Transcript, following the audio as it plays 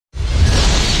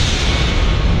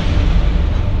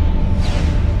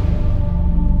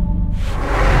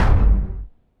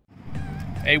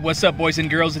Hey, what's up, boys and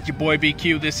girls? It's your boy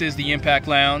BQ. This is the Impact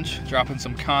Lounge, dropping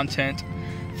some content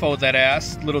for that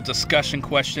ass. Little discussion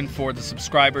question for the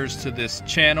subscribers to this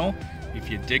channel. If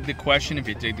you dig the question, if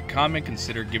you dig the comment,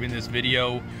 consider giving this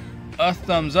video a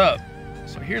thumbs up.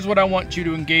 So here's what I want you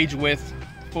to engage with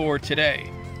for today.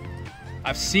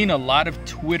 I've seen a lot of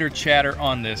Twitter chatter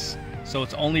on this, so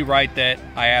it's only right that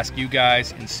I ask you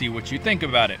guys and see what you think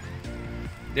about it.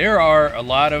 There are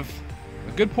a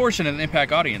good portion of the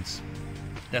Impact audience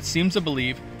that seems to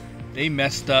believe they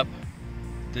messed up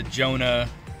the Jonah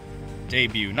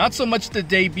debut. Not so much the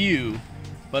debut,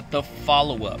 but the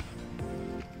follow-up.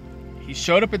 He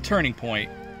showed up at Turning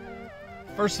Point.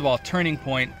 First of all, Turning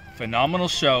Point, phenomenal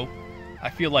show. I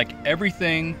feel like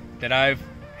everything that I've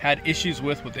had issues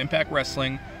with Impact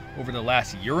Wrestling over the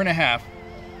last year and a half,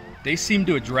 they seem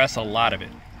to address a lot of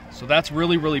it. So that's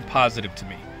really, really positive to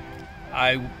me.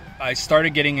 I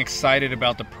started getting excited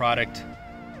about the product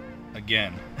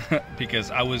again because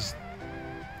it was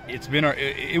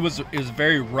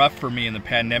very rough for me in the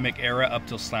pandemic era up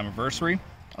till Slammiversary.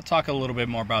 I'll talk a little bit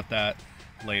more about that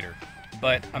later,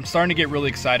 but I'm starting to get really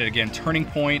excited again. Turning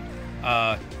Point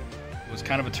was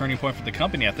kind of a turning point for the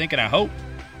company, I think, and I hope,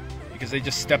 because they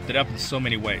just stepped it up in so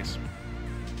many ways.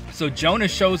 So Jonah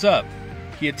shows up,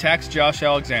 he attacks Josh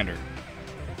Alexander.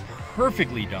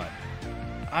 Perfectly done.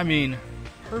 I mean,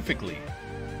 perfectly.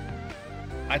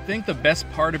 I think the best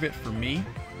part of it for me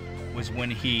was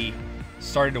when he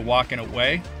started to walking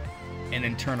away and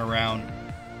then turn around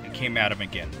and came at him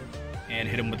again and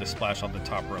hit him with a splash off the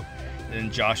top rope. And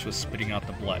then Josh was spitting out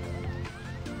the blood.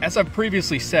 As I've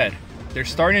previously said, they're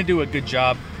starting to do a good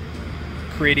job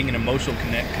creating an emotional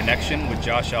connection with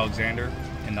Josh Alexander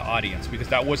and the audience, because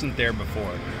that wasn't there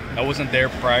before. That wasn't there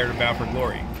prior to Bound for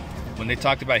Glory. When they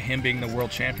talked about him being the world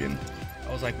champion,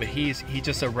 I was like, but he's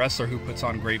just a wrestler who puts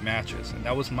on great matches. And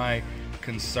that was my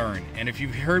concern. And if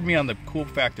you've heard me on the Cool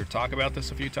Factor talk about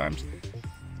this a few times,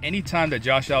 anytime that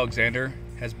Josh Alexander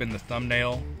has been the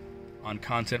thumbnail on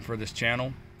content for this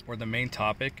channel or the main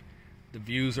topic, the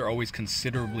views are always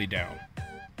considerably down.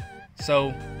 So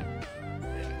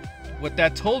what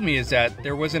that told me is that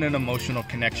there wasn't an emotional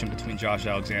connection between Josh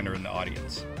Alexander and the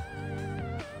audience.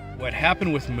 What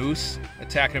happened with Moose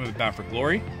attacking him at Bound for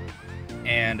Glory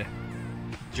and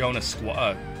Jonah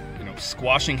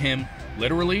squashing him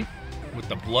literally with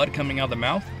the blood coming out of the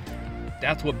mouth,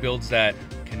 that's what builds that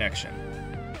connection.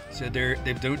 So they're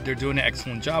doing an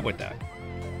excellent job with that.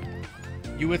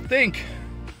 You would think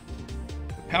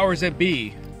the powers that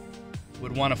be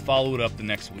would want to follow it up the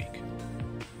next week.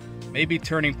 Maybe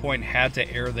Turning Point had to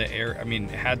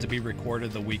had to be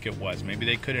recorded the week it was. Maybe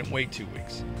they couldn't wait 2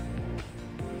 weeks.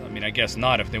 I mean, I guess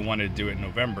not if they wanted to do it in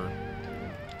November.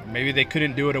 Maybe they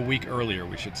couldn't do it a week earlier,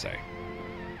 we should say.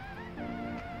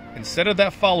 Instead of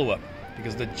that follow-up,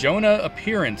 because the Jonah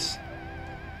appearance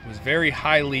was very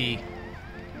highly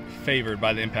favored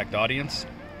by the Impact audience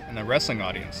and the wrestling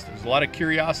audience. There's a lot of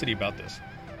curiosity about this.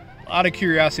 A lot of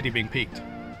curiosity being piqued.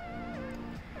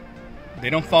 They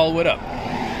don't follow it up.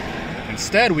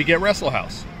 Instead, we get Wrestle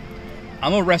House.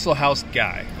 I'm a Wrestle House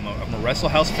guy. I'm a Wrestle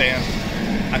House fan.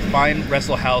 I find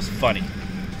Wrestle House funny.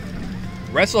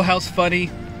 Wrestle House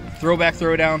funny. Throwback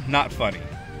Throwdown, not funny.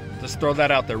 Just throw that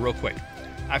out there real quick.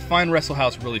 I find Wrestle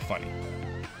House really funny.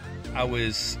 I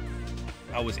was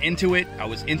into it. I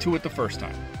was into it the first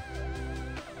time.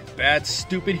 Bad,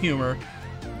 stupid humor,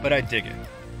 but I dig it.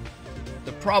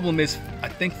 The problem is, I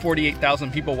think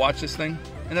 48,000 people watch this thing,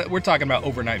 and we're talking about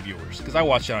overnight viewers, because I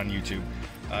watch it on YouTube.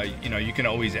 You can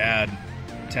always add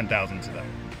 10,000 to that.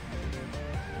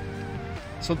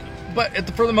 So, but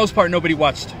for the most part, nobody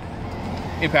watched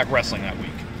Impact Wrestling that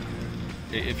week.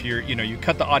 If you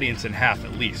cut the audience in half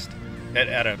at least.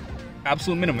 At an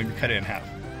absolute minimum, you cut it in half.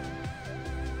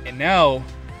 And now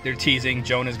they're teasing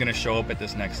Jonah's going to show up at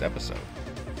this next episode.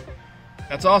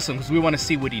 That's awesome, because we want to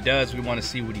see what he does. We want to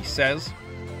see what he says.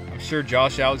 I'm sure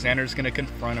Josh Alexander is going to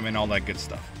confront him and all that good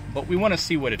stuff. But we want to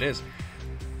see what it is.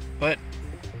 But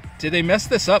did they mess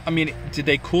this up? I mean, did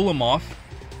they cool him off?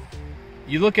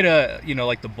 You look at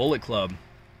like the Bullet Club.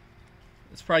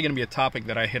 It's probably going to be a topic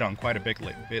that I hit on quite a bit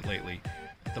lately.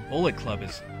 The Bullet Club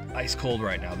is ice cold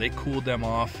right now. They cooled them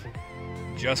off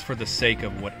just for the sake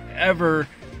of whatever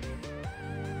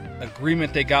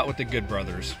agreement they got with the Good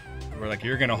Brothers. We're like,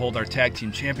 you're going to hold our tag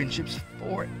team championships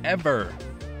forever.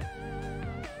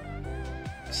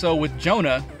 So with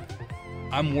Jonah,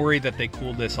 I'm worried that they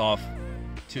cooled this off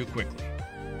too quickly.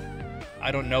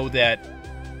 I don't know that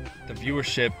the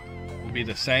viewership will be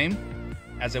the same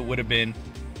as it would have been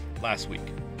last week,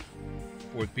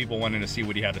 with people wanting to see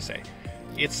what he had to say.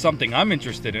 It's something I'm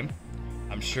interested in.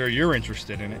 I'm sure you're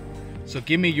interested in it. So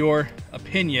give me your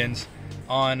opinions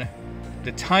on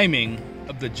the timing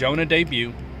of the Jonah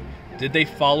debut. Did they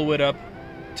follow it up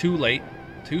too late,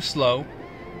 too slow?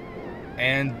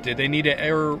 And did they need to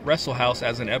air Wrestle House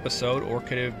as an episode, or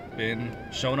could it have been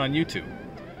shown on YouTube?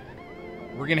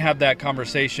 We're going to have that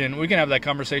conversation. We can have that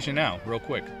conversation now, real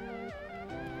quick.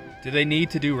 Do they need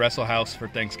to do Wrestle House for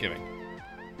Thanksgiving?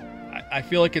 I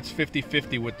feel like it's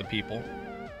 50-50 with the people.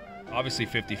 Obviously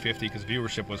 50-50 because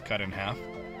viewership was cut in half.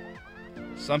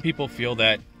 Some people feel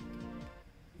that,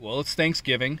 well, it's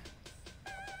Thanksgiving.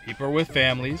 People are with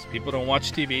families. People don't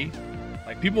watch TV.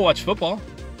 Like, people watch football.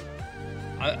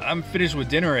 I'm finished with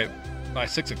dinner by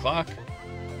 6 o'clock.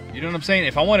 You know what I'm saying?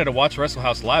 If I wanted to watch Wrestle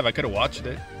House live, I could have watched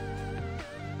it.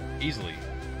 Easily.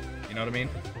 You know what I mean?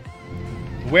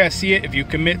 The way I see it, if you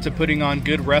commit to putting on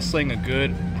good wrestling, a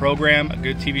good program, a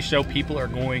good TV show, people are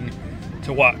going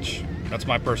to watch. That's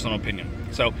my personal opinion.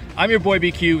 So, I'm your boy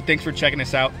BQ. Thanks for checking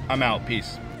us out. I'm out.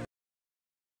 Peace.